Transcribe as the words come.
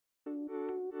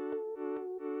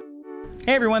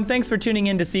Hey everyone, thanks for tuning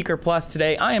in to Seeker Plus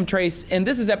today. I am Trace, and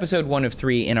this is episode 1 of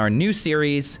 3 in our new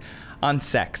series on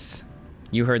sex.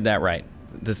 You heard that right.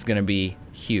 This is gonna be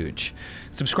huge.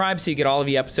 Subscribe so you get all of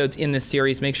the episodes in this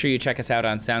series. Make sure you check us out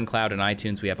on SoundCloud and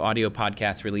iTunes. We have audio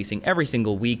podcasts releasing every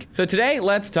single week. So today,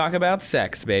 let's talk about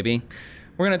sex, baby.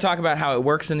 We're gonna talk about how it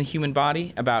works in the human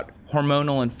body, about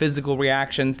hormonal and physical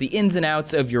reactions, the ins and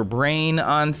outs of your brain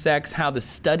on sex, how the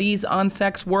studies on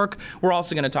sex work. We're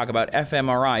also gonna talk about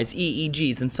fMRIs,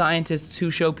 EEGs, and scientists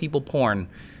who show people porn.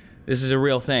 This is a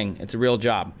real thing, it's a real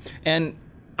job. And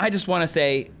I just wanna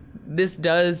say, this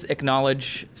does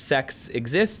acknowledge sex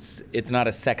exists. It's not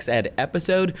a sex ed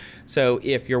episode, so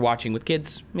if you're watching with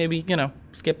kids, maybe,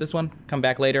 skip this one, come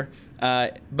back later.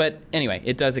 But anyway,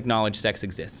 it does acknowledge sex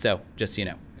exists, so just so you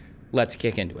know. Let's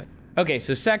kick into it. Okay,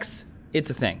 so sex, it's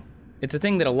a thing. It's a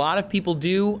thing that a lot of people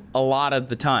do a lot of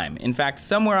the time. In fact,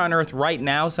 somewhere on Earth right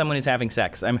now, someone is having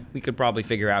sex. I mean, we could probably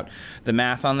figure out the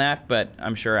math on that, but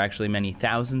I'm sure actually many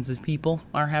thousands of people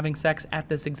are having sex at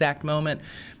this exact moment.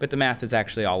 But the math is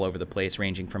actually all over the place,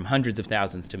 ranging from hundreds of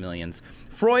thousands to millions.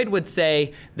 Freud would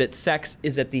say that sex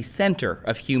is at the center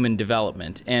of human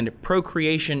development, and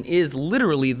procreation is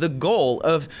literally the goal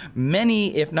of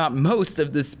many, if not most,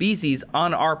 of the species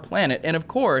on our planet. And of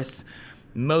course,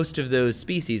 most of those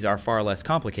species are far less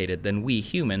complicated than we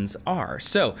humans are.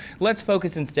 So let's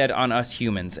focus instead on us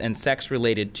humans and sex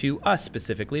related to us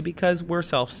specifically because we're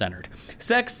self-centered.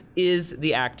 Sex is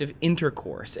the act of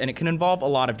intercourse, and it can involve a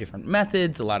lot of different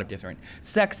methods, a lot of different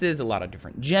sexes, a lot of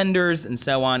different genders, and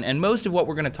so on. And most of what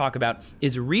we're going to talk about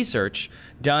is research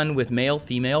done with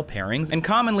male-female pairings. And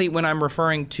commonly when I'm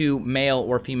referring to male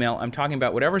or female, I'm talking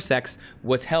about whatever sex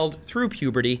was held through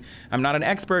puberty. I'm not an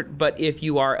expert, but if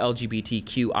you are LGBTQIA+,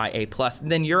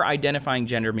 then your identifying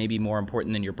gender may be more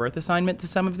important than your birth assignment to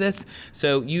some of this.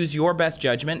 So use your best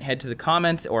judgment, head to the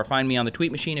comments or find me on the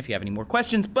tweet machine if you have any more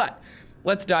questions. But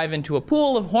let's dive into a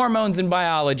pool of hormones and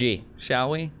biology,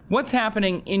 shall we? What's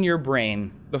happening in your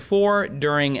brain before,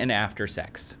 during, and after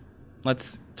sex?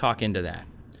 Let's talk into that.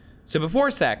 So before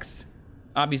sex,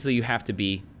 obviously you have to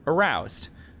be aroused,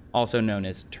 also known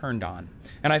as turned on.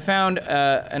 And I found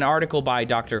an article by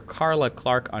Dr. Carla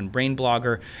Clark on Brain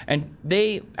Blogger, and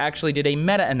they actually did a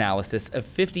meta-analysis of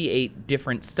 58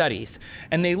 different studies,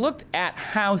 and they looked at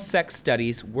how sex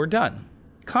studies were done.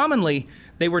 Commonly,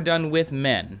 they were done with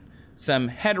men, some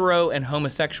hetero and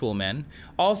homosexual men,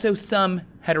 also some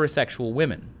heterosexual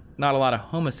women, not a lot of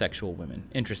homosexual women,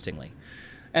 interestingly.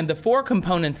 And the 4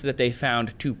 components that they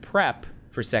found to prep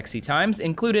for sexy times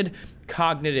included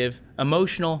cognitive,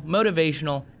 emotional,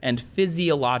 motivational, and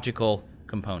physiological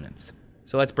components.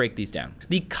 So let's break these down.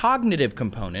 The cognitive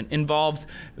component involves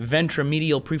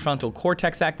ventromedial prefrontal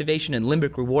cortex activation and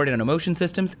limbic reward and emotion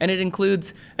systems, and it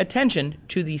includes attention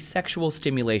to the sexual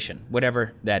stimulation,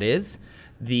 whatever that is,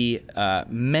 the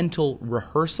mental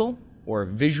rehearsal, or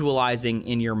visualizing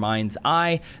in your mind's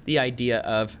eye the idea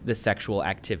of the sexual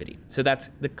activity. So that's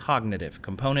the cognitive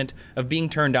component of being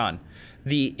turned on.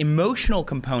 The emotional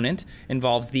component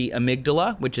involves the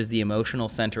amygdala, which is the emotional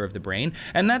center of the brain,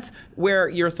 and that's where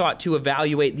you're thought to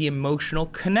evaluate the emotional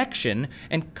connection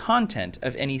and content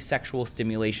of any sexual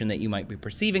stimulation that you might be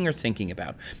perceiving or thinking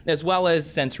about, as well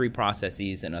as sensory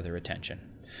processes and other attention.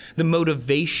 The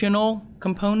motivational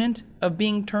component of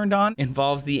being turned on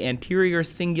involves the anterior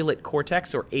cingulate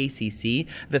cortex, or ACC,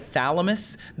 the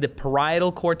thalamus, the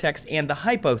parietal cortex, and the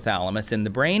hypothalamus in the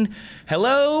brain.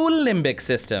 Hello, limbic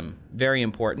system. Very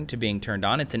important to being turned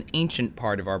on. It's an ancient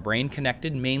part of our brain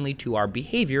connected mainly to our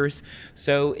behaviors,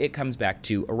 so it comes back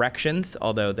to erections,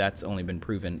 although that's only been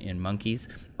proven in monkeys,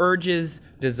 urges,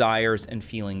 desires, and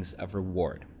feelings of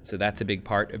reward. So that's a big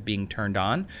part of being turned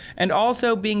on. And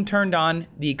also being turned on,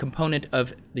 the component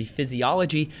of the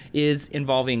physiology is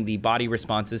involving the body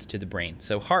responses to the brain.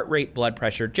 So heart rate, blood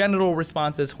pressure, genital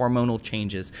responses, hormonal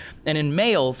changes. And in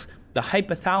males, the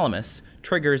hypothalamus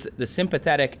triggers the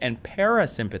sympathetic and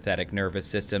parasympathetic nervous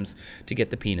systems to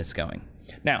get the penis going.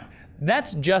 Now,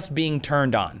 that's just being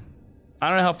turned on. I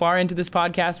don't know how far into this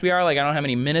podcast we are, I don't know how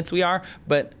many minutes we are,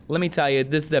 but let me tell you,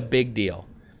 this is a big deal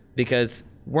because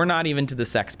we're not even to the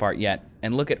sex part yet.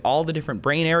 And look at all the different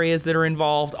brain areas that are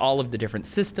involved, all of the different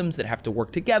systems that have to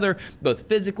work together, both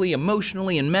physically,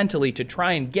 emotionally, and mentally to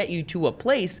try and get you to a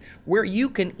place where you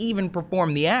can even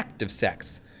perform the act of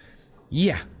sex.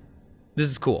 Yeah, this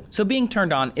is cool. So being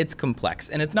turned on, it's complex,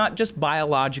 and it's not just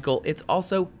biological, it's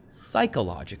also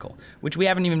psychological, which we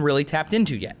haven't even really tapped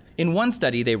into yet. In one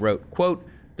study, they wrote, quote,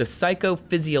 "The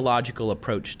psychophysiological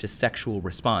approach to sexual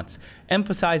response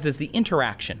emphasizes the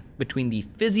interaction between the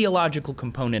physiological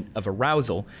component of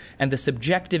arousal and the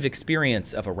subjective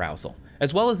experience of arousal,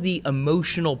 as well as the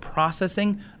emotional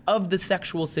processing of the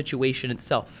sexual situation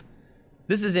itself.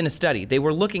 This is in a study. They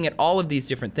were looking at all of these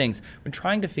different things when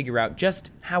trying to figure out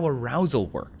just how arousal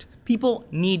worked. People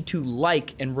need to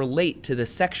like and relate to the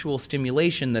sexual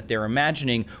stimulation that they're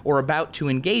imagining or about to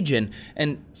engage in,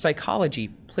 and psychology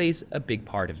plays a big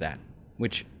part of that,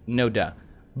 which, no duh.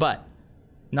 But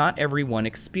not everyone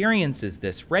experiences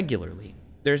this regularly.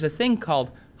 There's a thing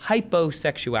called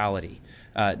hyposexuality.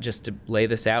 Just to lay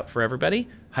this out for everybody,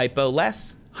 hypo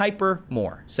less, hyper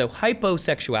more. So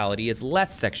hyposexuality is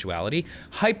less sexuality.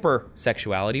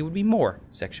 Hypersexuality would be more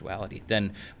sexuality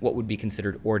than what would be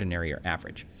considered ordinary or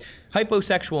average.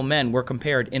 Hyposexual men were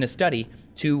compared in a study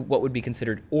to what would be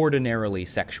considered ordinarily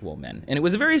sexual men. And it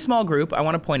was a very small group, I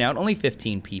want to point out, only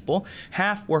 15 people.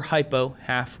 Half were hypo,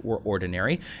 half were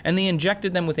ordinary. And they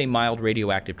injected them with a mild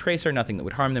radioactive tracer, nothing that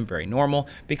would harm them, very normal,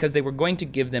 because they were going to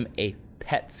give them a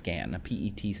PET scan, a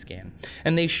PET scan.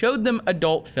 And they showed them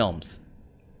adult films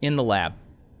in the lab.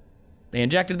 They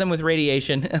injected them with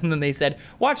radiation, and then they said,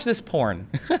 watch this porn.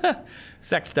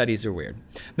 Sex studies are weird.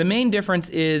 The main difference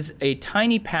is a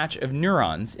tiny patch of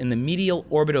neurons in the medial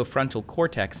orbitofrontal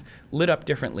cortex lit up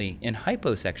differently in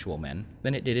hyposexual men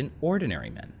than it did in ordinary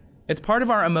men. It's part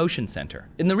of our emotion center.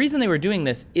 And the reason they were doing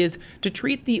this is to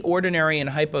treat the ordinary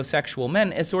and hyposexual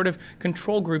men as sort of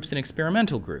control groups and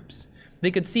experimental groups. They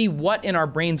could see what in our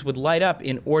brains would light up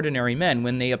in ordinary men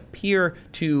when they appear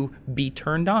to be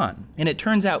turned on. And it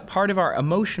turns out part of our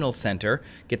emotional center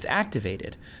gets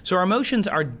activated. So our emotions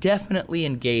are definitely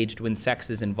engaged when sex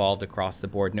is involved across the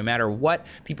board, no matter what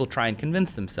people try and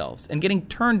convince themselves. And getting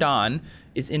turned on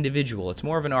is individual. It's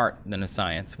more of an art than a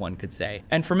science, one could say.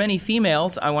 And for many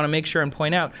females, I want to make sure and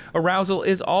point out, arousal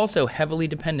is also heavily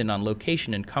dependent on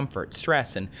location and comfort,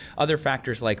 stress, and other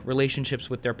factors like relationships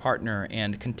with their partner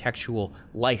and contextual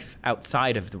life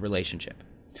outside of the relationship.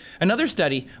 Another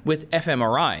study with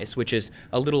fMRIs, which is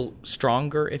a little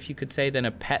stronger, if you could say, than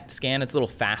a PET scan, it's a little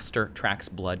faster, tracks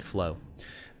blood flow.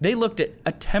 They looked at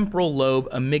a temporal lobe,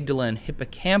 amygdala, and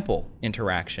hippocampal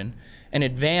interaction, and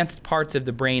advanced parts of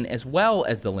the brain as well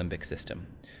as the limbic system.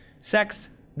 Sex,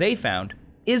 they found,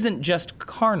 isn't just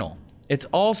carnal. It's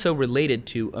also related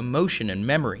to emotion and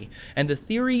memory, and the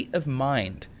theory of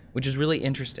mind, which is really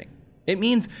interesting. It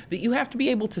means that you have to be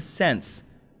able to sense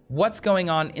what's going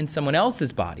on in someone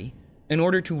else's body in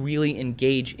order to really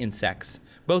engage in sex,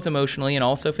 both emotionally and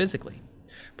also physically.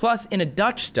 Plus, in a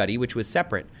Dutch study, which was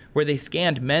separate, where they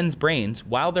scanned men's brains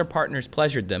while their partners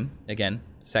pleasured them, again,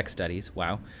 sex studies,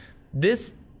 wow,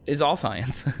 this is all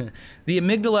science. The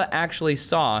amygdala actually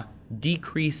saw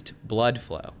decreased blood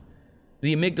flow.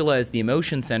 The amygdala is the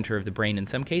emotion center of the brain in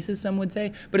some cases, some would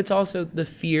say, but it's also the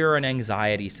fear and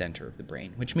anxiety center of the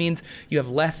brain, which means you have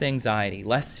less anxiety,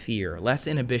 less fear, less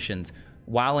inhibitions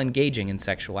while engaging in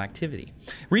sexual activity.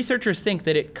 Researchers think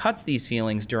that it cuts these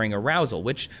feelings during arousal,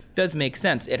 which does make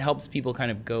sense. It helps people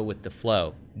kind of go with the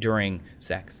flow during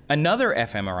sex. Another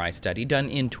fMRI study done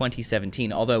in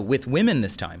 2017, although with women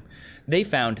this time, they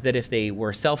found that if they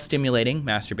were self-stimulating,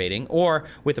 masturbating, or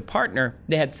with a partner,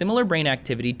 they had similar brain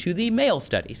activity to the male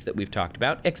studies that we've talked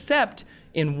about, except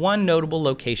in one notable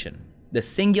location, the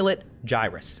cingulate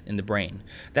gyrus in the brain.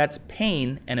 That's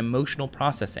pain and emotional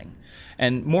processing.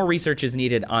 And more research is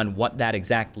needed on what that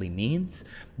exactly means,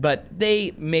 but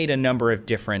they made a number of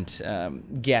different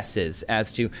guesses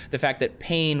as to the fact that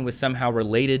pain was somehow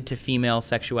related to female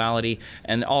sexuality,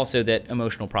 and also that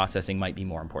emotional processing might be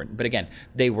more important. But again,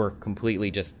 they were completely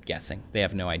just guessing. They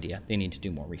have no idea. They need to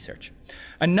do more research.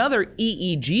 Another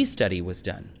EEG study was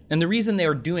done. And the reason they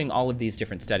are doing all of these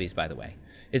different studies, by the way,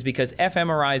 is because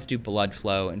fMRIs do blood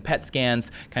flow and PET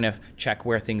scans kind of check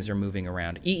where things are moving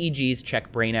around. EEGs check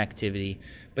brain activity,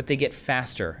 but they get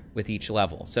faster with each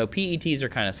level. So PETs are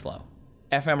kind of slow.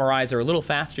 fMRIs are a little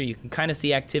faster. You can kind of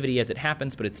see activity as it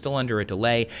happens, but it's still under a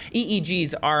delay.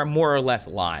 EEGs are more or less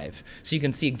live, so you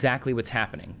can see exactly what's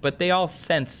happening, but they all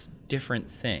sense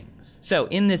different things. So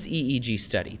in this EEG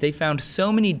study, they found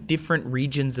so many different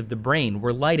regions of the brain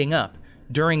were lighting up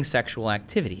during sexual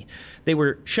activity. They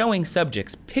were showing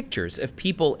subjects pictures of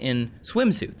people in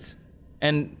swimsuits,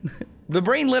 and the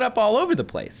brain lit up all over the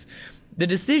place. The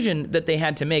decision that they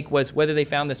had to make was whether they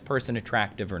found this person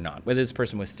attractive or not, whether this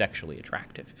person was sexually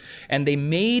attractive. And they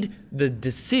made the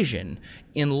decision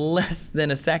in less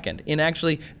than a second. In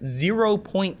actually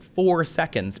 0.4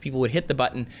 seconds, people would hit the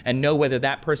button and know whether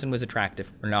that person was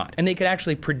attractive or not. And they could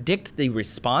actually predict the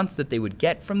response that they would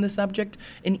get from the subject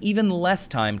in even less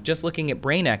time, just looking at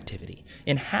brain activity,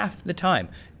 in half the time,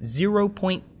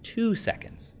 0.2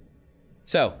 seconds.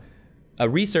 So, a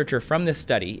researcher from this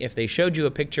study, if they showed you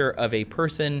a picture of a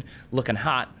person looking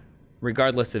hot,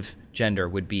 regardless of gender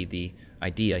would be the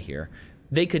idea here,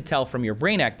 they could tell from your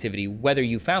brain activity whether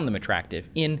you found them attractive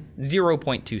in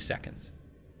 0.2 seconds.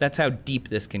 That's how deep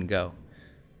this can go.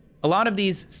 A lot of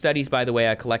these studies, by the way,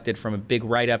 I collected from a big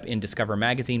write-up in Discover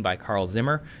magazine by Carl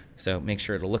Zimmer, so make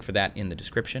sure to look for that in the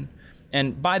description.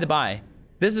 And by the by,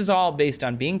 this is all based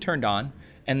on being turned on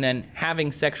and then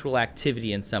having sexual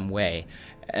activity in some way.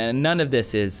 And none of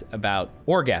this is about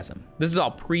orgasm. This is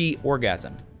all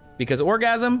pre-orgasm. Because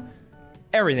orgasm,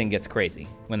 everything gets crazy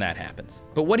when that happens.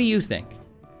 But what do you think?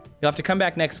 You'll have to come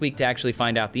back next week to actually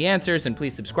find out the answers, and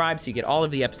please subscribe so you get all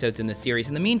of the episodes in this series.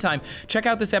 In the meantime, check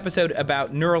out this episode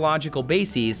about neurological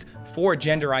bases for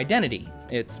gender identity.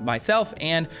 It's myself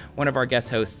and one of our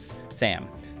guest hosts, Sam.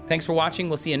 Thanks for watching.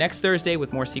 We'll see you next Thursday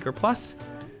with more Seeker Plus.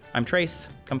 I'm Trace.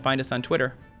 Come find us on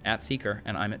Twitter @Seeker,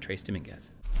 and I'm @Trace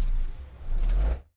Dominguez.